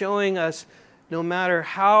Jesus is showing us, no matter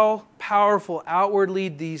how powerful outwardly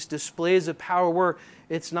these displays of power were,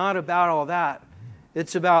 it's not about all that.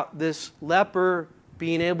 It's about this leper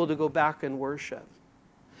being able to go back and worship.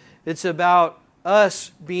 It's about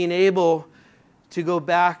us being able to go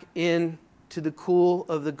back into the cool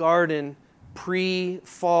of the garden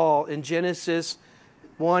pre-fall in Genesis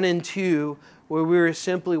 1 and 2, where we were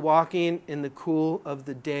simply walking in the cool of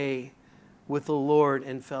the day with the Lord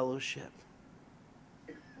in fellowship.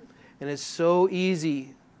 And it's so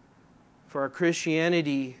easy for our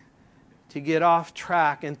Christianity to get off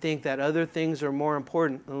track and think that other things are more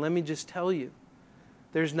important. And let me just tell you,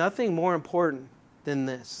 There's nothing more important than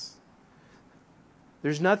this.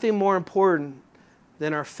 There's nothing more important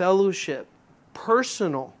than our fellowship,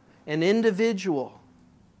 personal and individual,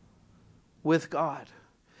 with God.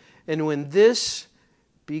 And when this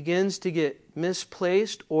begins to get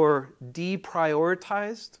misplaced or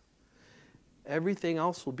deprioritized, everything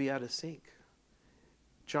else will be out of sync.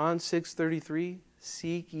 John 6:33,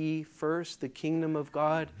 seek ye first the kingdom of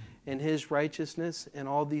God and His righteousness, and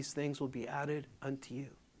all these things will be added unto you.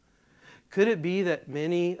 Could it be that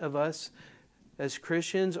many of us as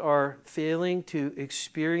Christians are failing to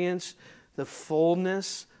experience the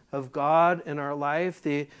fullness of God in our life,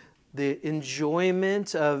 the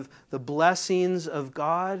enjoyment of the blessings of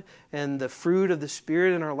God and the fruit of the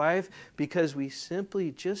Spirit in our life, because we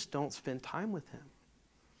simply just don't spend time with Him?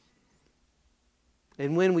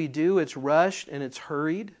 And when we do, it's rushed and it's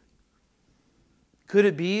hurried. Could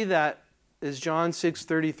it be that, as John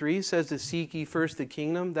 6:33 says, to seek ye first the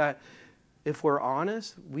kingdom, that if we're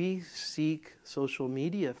honest, we seek social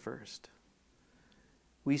media first.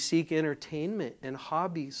 We seek entertainment and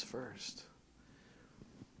hobbies first.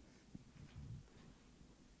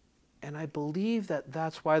 And I believe that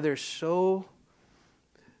that's why there's so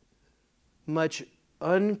much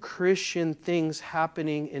unchristian things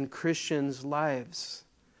happening in Christians' lives.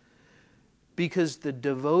 Because the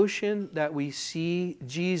devotion that we see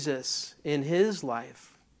Jesus in His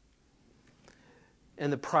life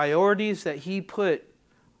and the priorities that He put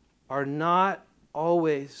are not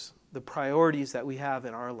always the priorities that we have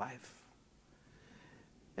in our life.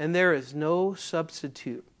 And there is no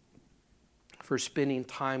substitute for spending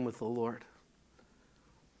time with the Lord.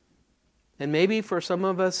 And maybe for some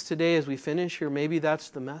of us today, as we finish here, maybe that's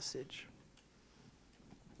the message.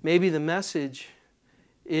 Maybe the message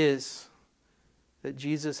is that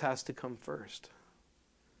Jesus has to come first.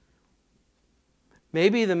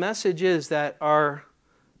 Maybe the message is that our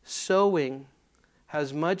sowing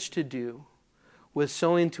has much to do with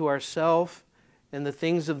sowing to ourselves and the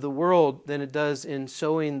things of the world than it does in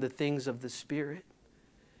sowing the things of the Spirit.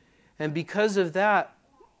 And because of that,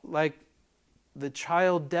 like the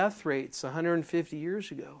child death rates 150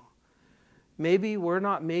 years ago, maybe we're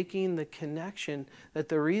not making the connection that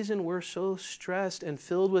the reason we're so stressed and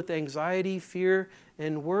filled with anxiety, fear,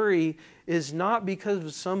 and worry is not because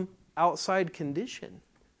of some outside condition.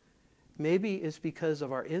 Maybe it's because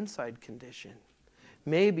of our inside condition.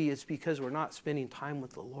 Maybe it's because we're not spending time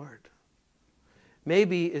with the Lord.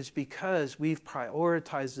 Maybe it's because we've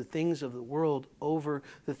prioritized the things of the world over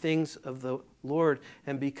the things of the Lord.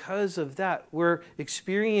 And because of that, we're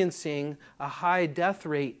experiencing a high death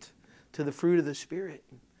rate to the fruit of the Spirit,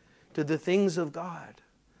 to the things of God.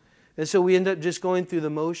 And so we end up just going through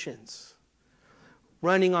the motions,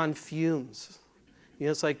 running on fumes. You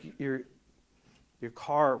know, it's like your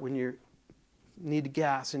car when you need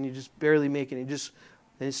gas and you just barely make it. And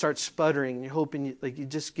it starts sputtering, and you're hoping you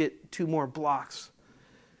just get 2 more blocks.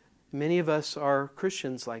 Many of us are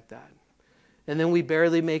Christians like that. And then we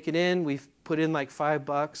barely make it in. We've put in like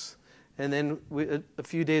 $5, and then a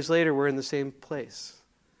few days later, we're in the same place.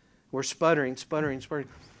 We're sputtering.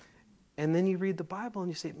 And then you read the Bible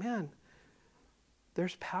and you say, man,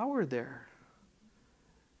 there's power there.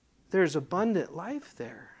 There's abundant life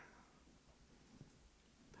there.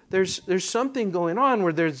 There's something going on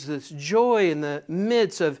where there's this joy in the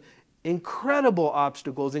midst of incredible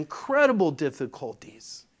obstacles, incredible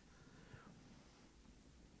difficulties.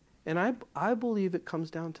 And I believe it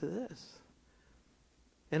comes down to this.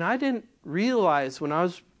 And I didn't realize when I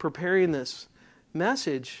was preparing this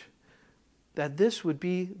message that this would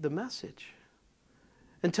be the message,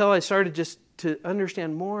 until I started just to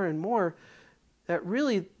understand more and more that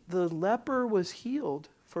really the leper was healed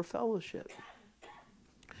for fellowship.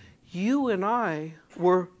 You and I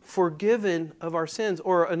were forgiven of our sins.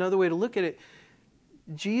 Or another way to look at it,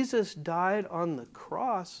 Jesus died on the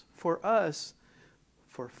cross for us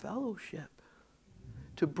for fellowship,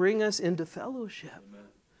 to bring us into fellowship. Amen.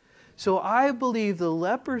 So I believe the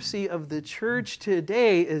leprosy of the church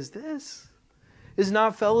today is this, is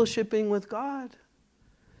not fellowshipping with God.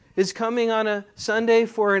 Is coming on a Sunday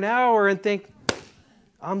for an hour and think,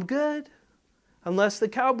 I'm good. Unless the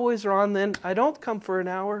Cowboys are on, then I don't come for an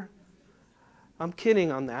hour. I'm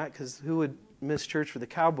kidding on that, because who would miss church for the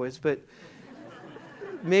Cowboys? But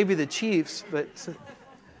maybe the Chiefs. But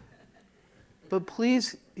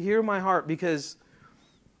please hear my heart, because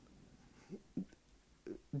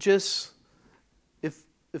just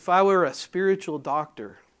if I were a spiritual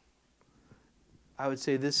doctor, I would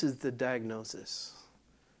say this is the diagnosis.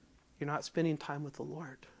 You're not spending time with the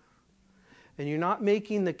Lord. And you're not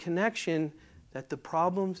making the connection that the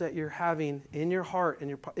problems that you're having in your heart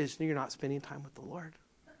is you're not spending time with the Lord.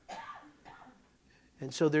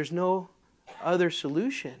 And so there's no other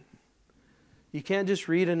solution. You can't just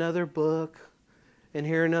read another book and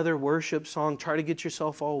hear another worship song, try to get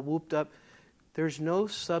yourself all whooped up. There's no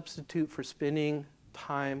substitute for spending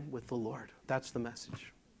time with the Lord. That's the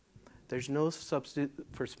message. There's no substitute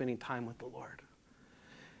for spending time with the Lord.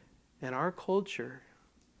 And our culture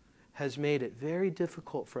has made it very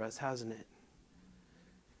difficult for us, hasn't it?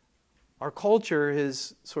 Our culture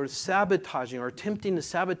is sort of sabotaging or attempting to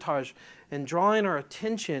sabotage and drawing our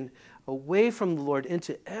attention away from the Lord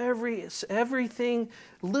into everything,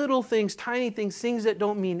 little things, tiny things, things that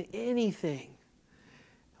don't mean anything.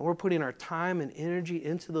 And we're putting our time and energy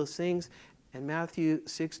into those things. And Matthew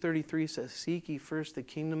 6:33 says, "Seek ye first the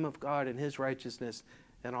kingdom of God and His righteousness,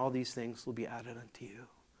 and all these things will be added unto you."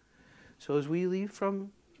 So as we leave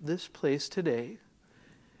from this place today,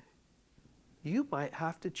 you might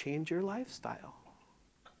have to change your lifestyle.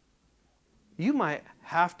 You might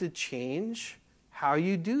have to change how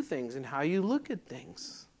you do things and how you look at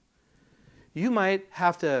things. You might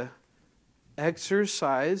have to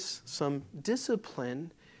exercise some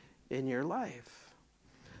discipline in your life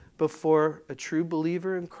before a true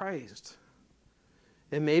believer in Christ.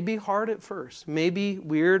 It may be hard at first, may be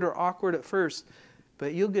weird or awkward at first,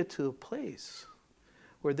 but you'll get to a place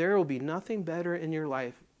where there will be nothing better in your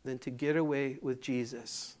life than to get away with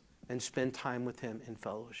Jesus and spend time with Him in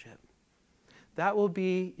fellowship. That will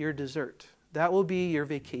be your dessert. That will be your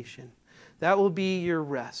vacation. That will be your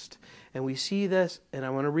rest. And we see this, and I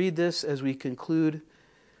want to read this as we conclude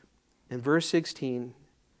in verse 16.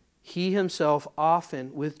 He Himself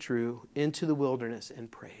often withdrew into the wilderness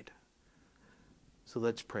and prayed. So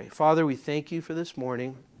let's pray. Father, we thank You for this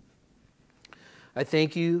morning. I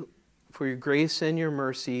thank You for Your grace and Your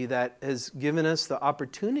mercy that has given us the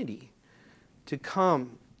opportunity to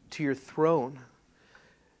come to Your throne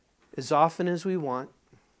as often as we want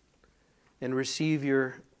and receive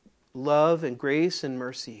Your love and grace and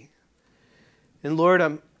mercy. And Lord,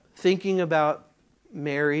 I'm thinking about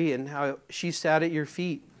Mary and how she sat at Your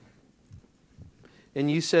feet. And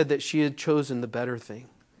You said that she had chosen the better thing.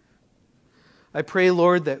 I pray,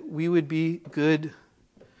 Lord, that we would be good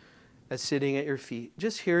at sitting at Your feet,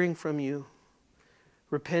 just hearing from You,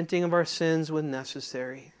 repenting of our sins when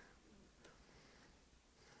necessary,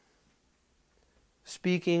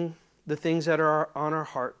 speaking the things that are on our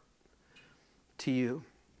heart to You,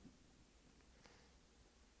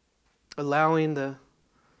 allowing the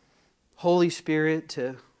Holy Spirit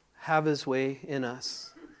to have His way in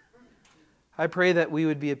us. I pray that we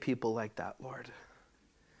would be a people like that, Lord,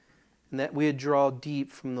 and that we would draw deep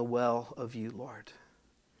from the well of You, Lord.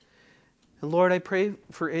 And Lord, I pray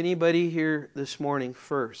for anybody here this morning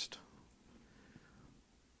first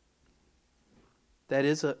that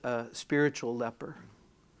is a spiritual leper,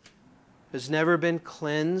 has never been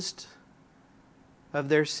cleansed of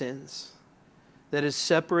their sins, that is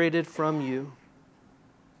separated from You.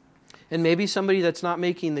 And maybe somebody that's not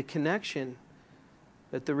making the connection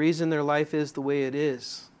that the reason their life is the way it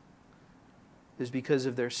is because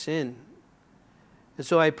of their sin. And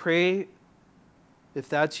so I pray, if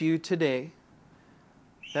that's you today,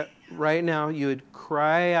 that right now you would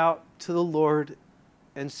cry out to the Lord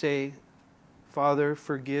and say, "Father,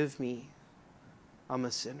 forgive me. I'm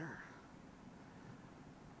a sinner.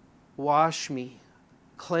 Wash me,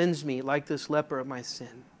 cleanse me like this leper of my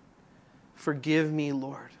sin. Forgive me,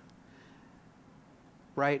 Lord.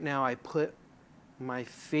 Right now I put my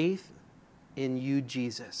faith in You,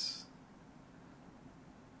 Jesus."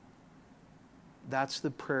 That's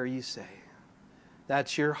the prayer you say.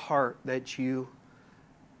 That's your heart that you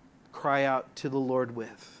cry out to the Lord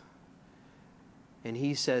with. And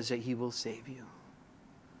He says that He will save you.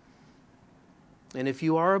 And if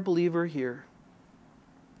you are a believer here,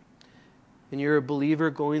 and you're a believer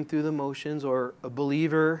going through the motions, or a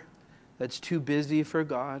believer that's too busy for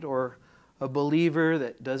God, or a believer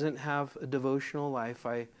that doesn't have a devotional life,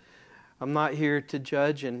 I'm not here to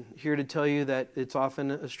judge, and here to tell you that it's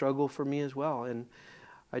often a struggle for me as well. And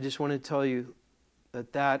I just want to tell you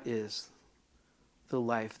that that is the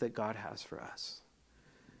life that God has for us.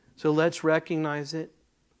 So let's recognize it,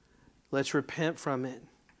 let's repent from it,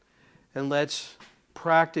 and let's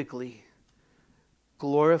practically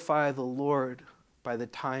glorify the Lord by the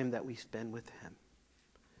time that we spend with Him.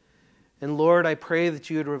 And Lord, I pray that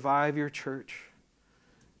You would revive Your church,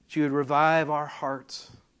 that You would revive our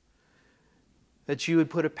hearts, that You would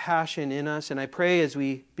put a passion in us. And I pray as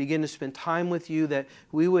we begin to spend time with You that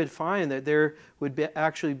we would find that there would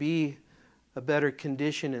actually be a better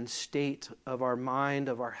condition and state of our mind,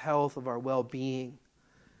 of our health, of our well-being,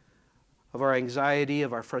 of our anxiety,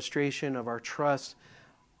 of our frustration, of our trust.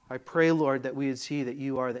 I pray, Lord, that we would see that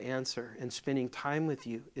you are the answer, and spending time with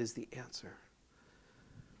you is the answer.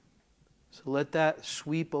 So let that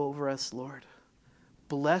sweep over us, Lord.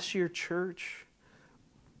 Bless your church.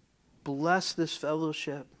 Bless this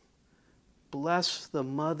fellowship. Bless the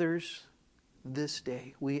mothers this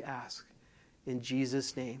day, we ask. In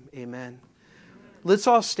Jesus' name, amen. Let's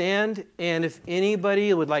all stand, and if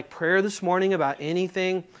anybody would like prayer this morning about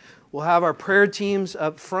anything, we'll have our prayer teams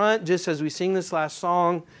up front just as we sing this last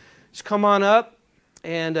song. Just come on up,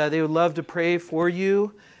 and they would love to pray for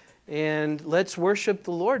you. And let's worship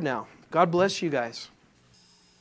the Lord now. God bless you guys.